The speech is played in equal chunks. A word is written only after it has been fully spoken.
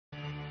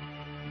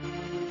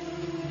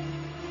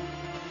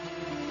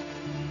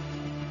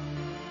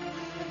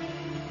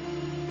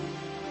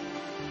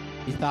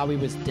You thought we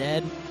was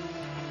dead?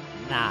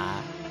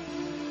 Nah.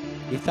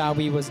 You thought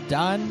we was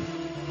done?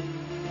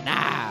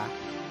 Nah.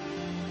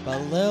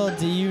 But little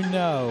do you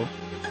know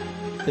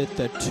that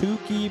the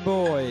Tukee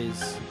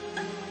boys,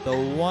 the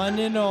one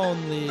and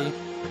only,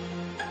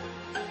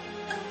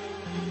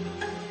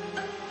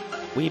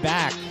 we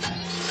back.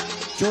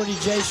 Jordy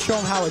J, show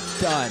 'em how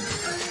it's done.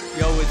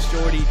 Yo, it's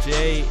Jordy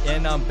J,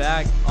 and I'm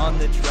back on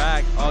the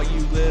track. All you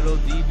little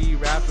DB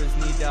rappers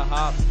need to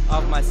hop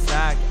off my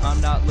sack.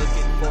 I'm not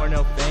looking for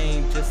no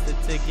fame, just a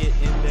ticket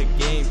in the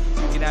game.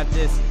 You can have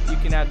this, you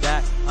can have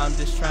that. I'm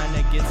just trying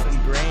to get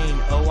some grain.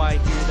 Oh, I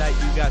hear that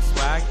you got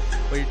swag.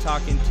 Well, you're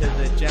talking to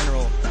the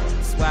general.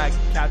 Swag,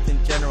 Captain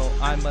General.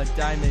 I'm a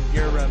diamond,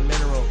 you're a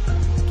mineral.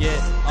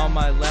 Get on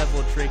my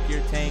level, trick,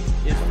 your tank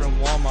is from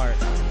Walmart.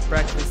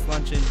 Breakfast,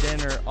 lunch, and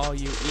dinner, all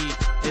you eat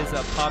is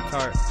a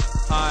Pop-Tart.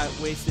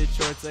 High-waisted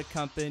shorts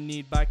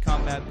accompanied by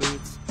combat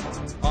boots.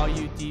 All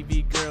you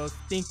DV girls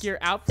think your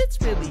outfit's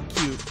really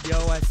cute. Yo,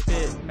 I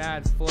spit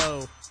mad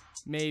flow,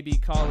 maybe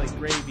call it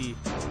gravy.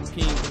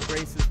 Pink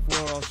braces,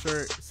 floral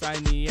shirt,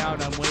 sign me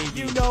out, I'm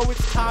wavy. You know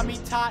it's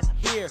TommyTott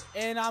here,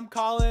 and I'm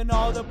calling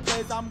all the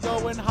plays. I'm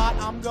going hot,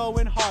 I'm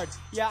going hard.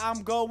 Yeah,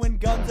 I'm going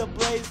guns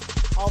ablaze.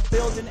 I'll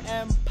build an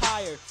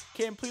empire,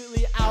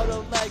 completely out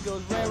of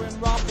Legos. Wearing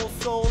Rumble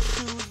Soul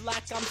shoes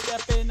like I'm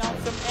stepping on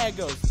some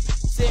Egos.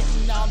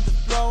 Sitting on the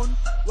throne,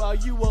 well,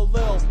 you a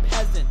little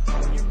peasant.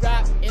 You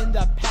rap in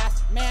the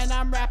past, man,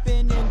 I'm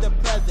rapping in the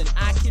present.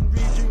 I can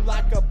read you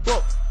like a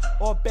book,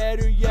 or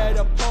better yet,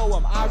 a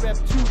poem. I rap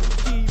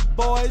Tukee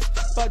boys,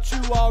 but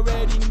you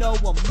already know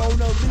them.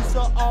 Mona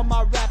Lisa on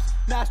my raps,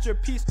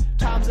 masterpiece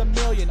times a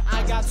million.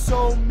 I got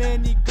so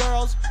many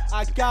girls,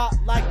 I got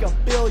like a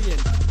billion.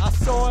 I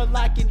soar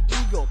like an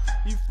eagle,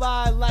 you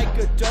fly like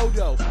a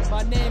dodo.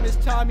 My name is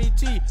Tommy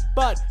T,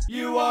 but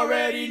you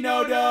already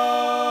know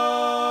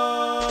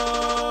though.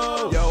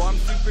 Yo, I'm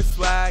super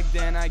swagged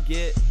and I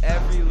get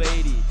every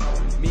lady.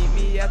 Meet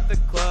me at the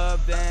club,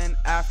 then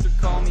after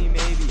call me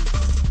maybe.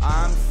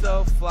 I'm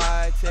so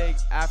fly, take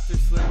after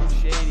Slim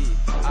Shady.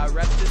 I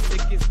rep the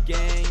sickest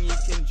gang, you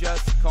can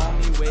just call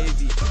me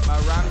wavy. My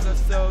rhymes are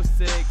so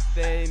sick,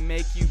 they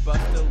make you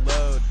bust a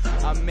load.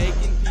 I'm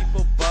making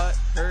people butt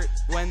hurt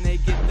when they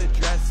get the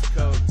dress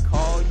code.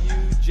 Call you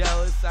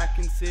jealous, I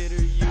consider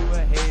you a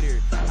hater.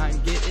 I'm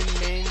getting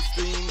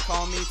mainstream,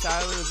 call me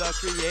Tyler the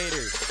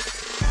Creator.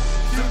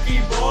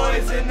 Tukee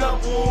boys in the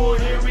pool,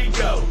 here we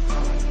go.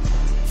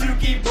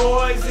 Tukee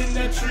boys in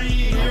the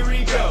tree, here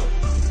we go.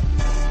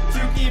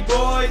 Tukee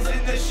boys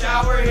in the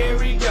shower, here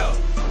we go.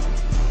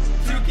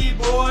 Tukee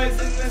boys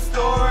in the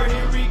store,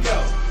 here we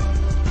go.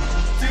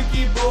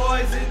 Tukee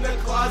boys in the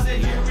closet,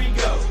 here we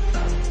go.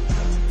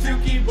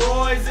 Tukee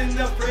boys in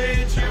the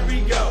fridge, here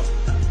we go.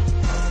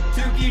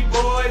 Tukee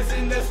boys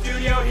in the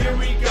studio, here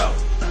we go.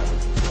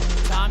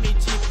 Tommy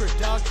T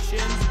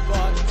Productions,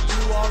 but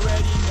you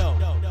already know.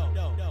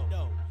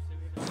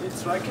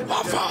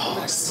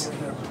 Waffles!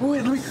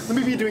 Wait, let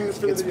me be doing this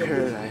for the video.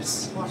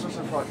 Paradise. Watch this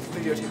front.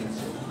 Videotape it.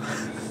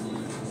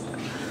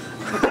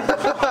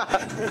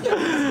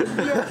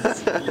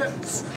 Yes, yes.